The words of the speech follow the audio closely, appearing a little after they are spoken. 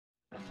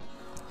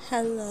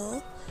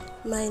Hello,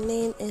 my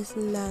name is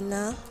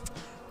Nana.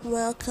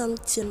 Welcome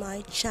to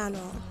my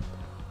channel.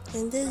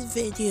 In this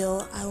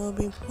video, I will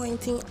be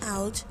pointing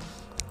out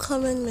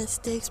common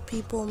mistakes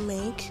people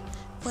make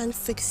when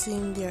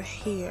fixing their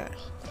hair.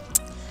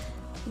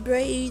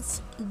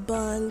 Braids,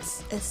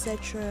 buns,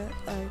 etc.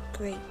 are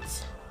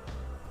great,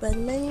 but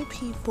many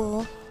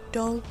people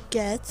don't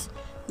get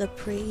the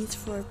praise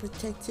for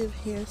protective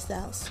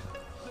hairstyles.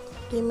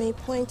 They may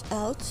point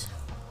out,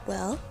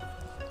 well,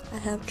 I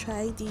have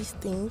tried these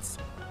things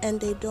and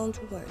they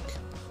don't work,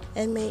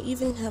 and may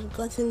even have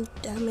gotten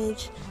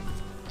damage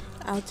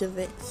out of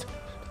it.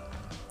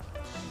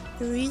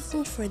 The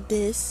reason for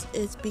this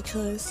is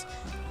because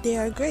they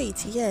are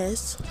great,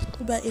 yes,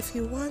 but if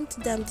you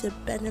want them to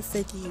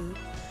benefit you,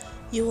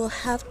 you will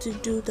have to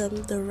do them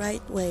the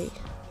right way.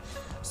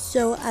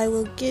 So I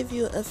will give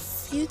you a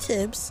few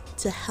tips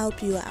to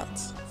help you out.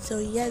 So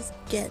let's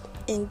get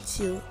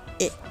into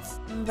it.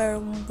 Number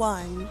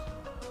 1.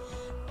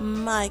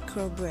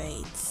 Micro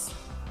braids.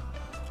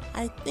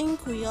 I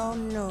think we all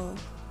know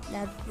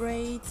that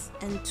braids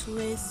and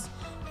twists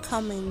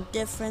come in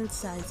different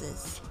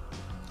sizes.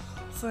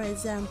 For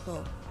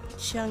example,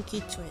 chunky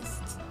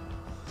twists.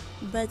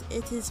 But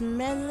it is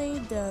mainly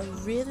the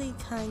really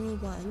tiny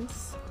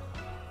ones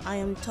I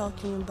am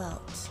talking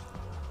about.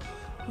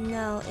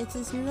 Now, it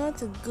is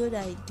not a good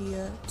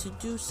idea to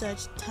do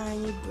such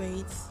tiny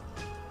braids,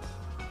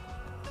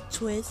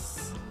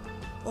 twists,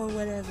 or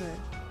whatever.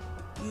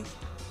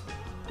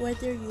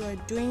 Whether you are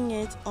doing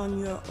it on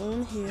your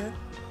own hair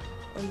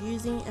or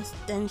using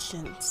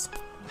extensions.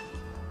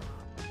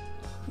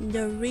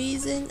 The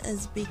reason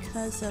is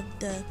because of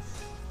the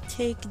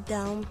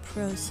takedown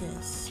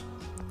process.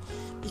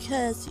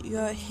 Because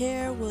your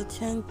hair will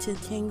tend to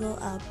tangle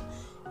up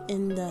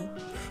in the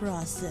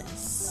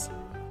process.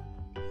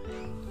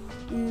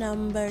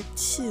 Number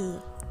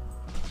 2.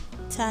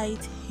 Tight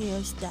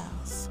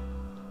hairstyles.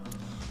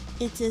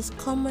 It is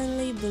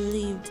commonly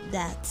believed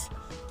that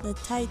the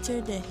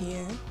tighter the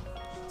hair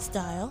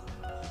style,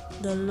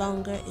 the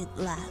longer it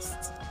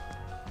lasts.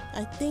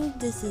 I think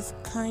this is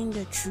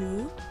kinda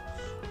true,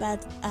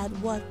 but at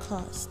what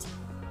cost?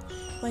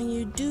 When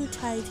you do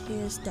tight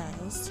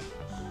hairstyles,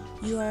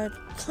 you are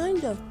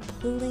kind of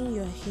pulling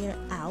your hair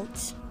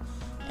out,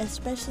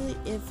 especially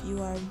if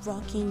you are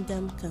rocking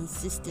them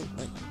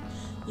consistently.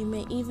 You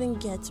may even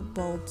get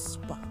bald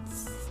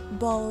spots,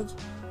 bald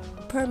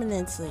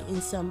permanently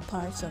in some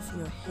parts of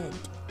your head.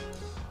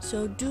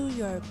 So do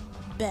your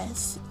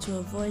best to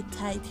avoid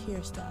tight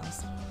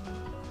hairstyles.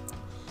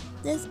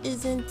 This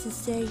isn't to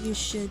say you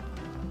should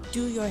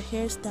do your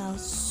hairstyles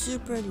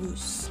super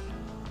loose.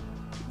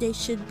 They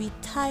should be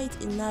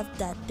tight enough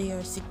that they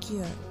are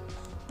secure,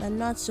 but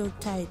not so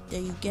tight that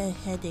you get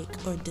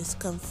headache or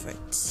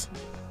discomfort.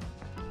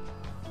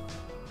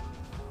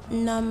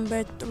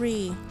 Number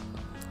 3.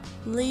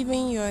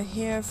 Leaving your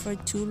hair for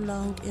too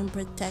long in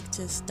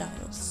protective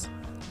styles.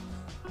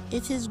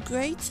 It is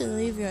great to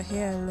leave your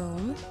hair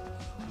alone,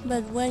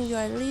 but when you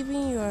are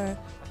leaving your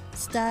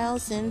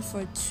styles in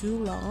for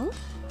too long,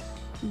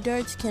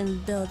 dirt can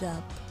build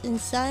up. And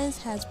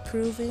science has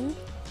proven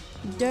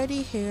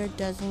dirty hair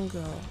doesn't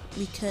grow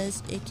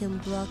because it can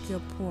block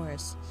your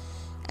pores.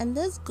 And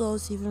this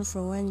goes even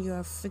for when you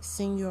are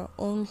fixing your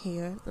own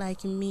hair,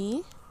 like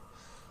me.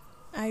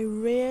 I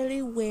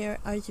rarely wear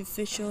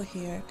artificial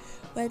hair,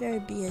 whether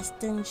it be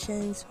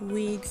extensions,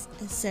 wigs,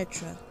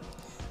 etc.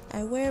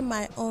 I wear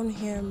my own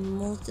hair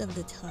most of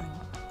the time.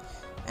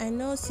 I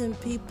know some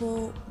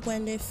people,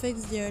 when they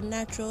fix their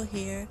natural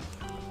hair,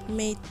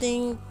 may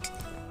think,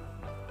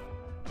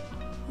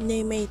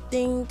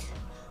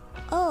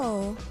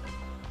 oh,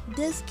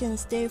 this can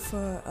stay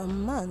for a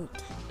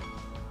month.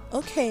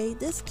 Okay,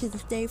 this can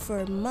stay for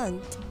a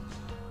month.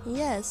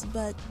 Yes,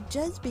 but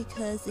just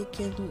because it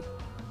can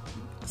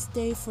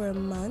stay for a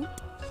month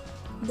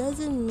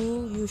doesn't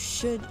mean you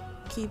should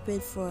keep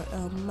it for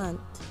a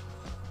month,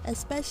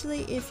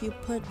 especially if you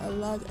put a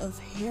lot of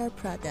hair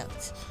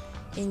products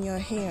in your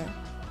hair.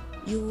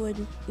 You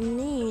would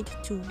need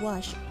to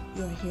wash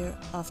your hair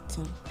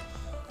often.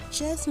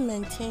 Just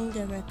maintain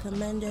the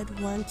recommended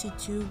 1 to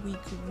 2 week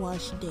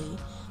wash day,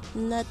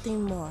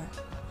 nothing more.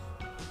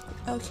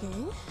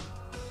 Okay,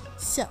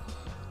 so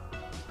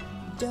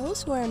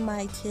those were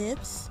my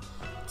tips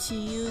to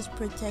use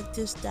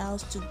protective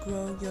styles to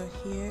grow your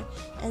hair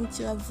and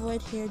to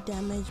avoid hair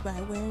damage by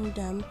wearing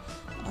them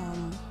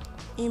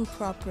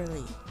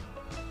improperly.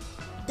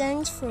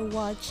 Thanks for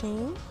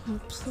watching.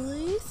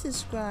 Please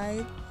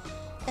subscribe,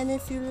 and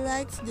if you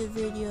liked the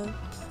video,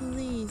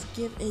 please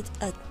give it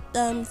a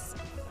thumbs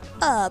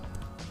up.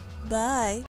 Bye.